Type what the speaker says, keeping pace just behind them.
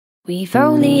We've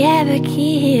only ever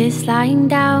kissed lying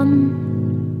down.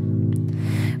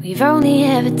 We've only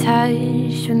ever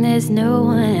touched when there's no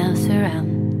one else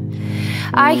around.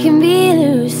 I can be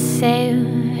elusive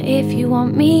if you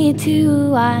want me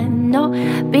to. I'm not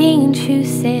being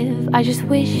intrusive, I just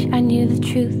wish I knew the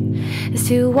truth as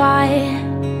to why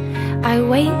I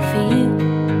wait for you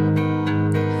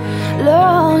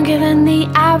longer than the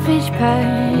average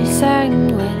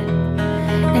person would,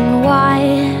 and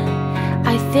why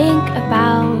I think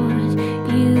about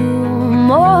you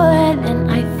more than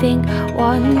I think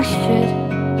one should.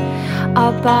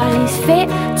 Our bodies fit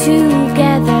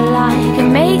together like a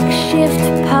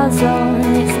makeshift puzzle.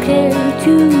 It's clear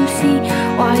to see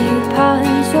why you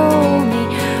puzzle me.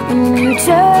 When you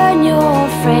turn your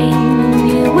frame,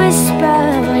 you whisper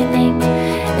my name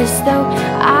as though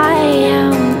I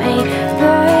am a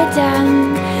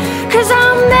burden. 'Cause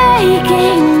I'm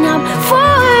making up for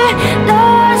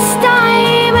lost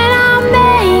time, and I'm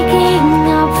making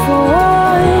up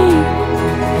for you,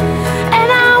 and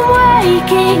I'm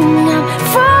waking up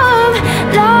from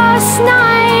last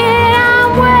night, and I'm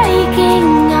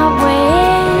waking up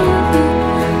with you.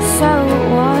 So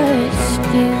what's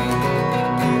new?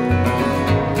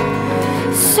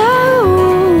 So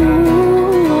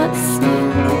what's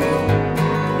new?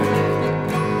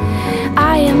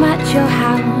 I am at your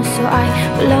house, so I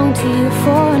belong to you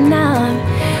for now.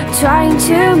 I'm trying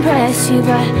to impress you,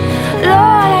 but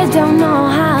Lord, I don't know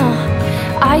how.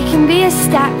 I can be a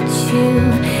statue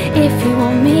if you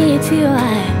want me to.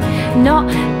 I'm not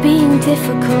being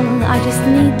difficult, I just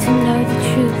need to know the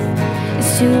truth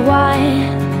as to why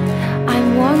I'm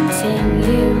wanting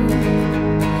you.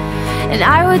 And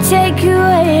I would take you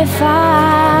if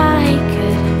I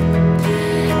could,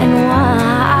 and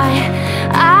why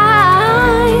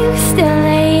I'm still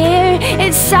here,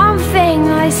 it's something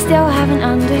I still haven't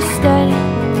understood.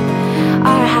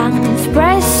 Our hands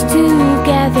pressed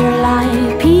together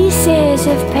like pieces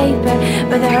of paper,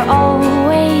 but they're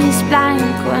always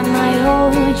blank when I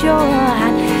hold your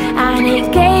hand. And it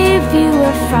gave you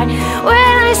a fright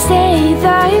when I stayed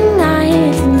the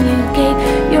night and you gave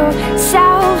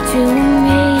yourself to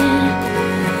me.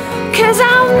 'Cause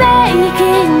I'm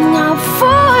making up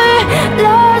for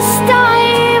lost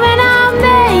time, and I'm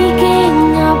making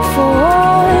up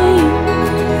for you,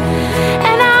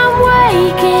 and I'm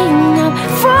waking up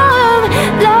from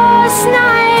last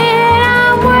night, and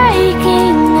I'm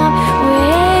waking up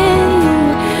with you.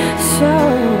 So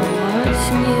what's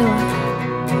new?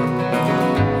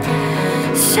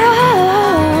 So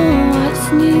what's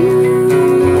new?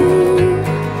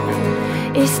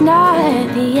 It's not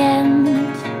the end.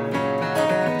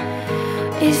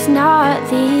 It's not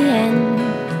the end.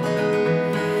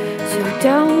 So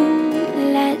don't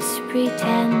let's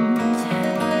pretend.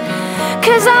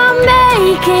 'Cause I'm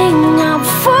making up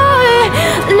for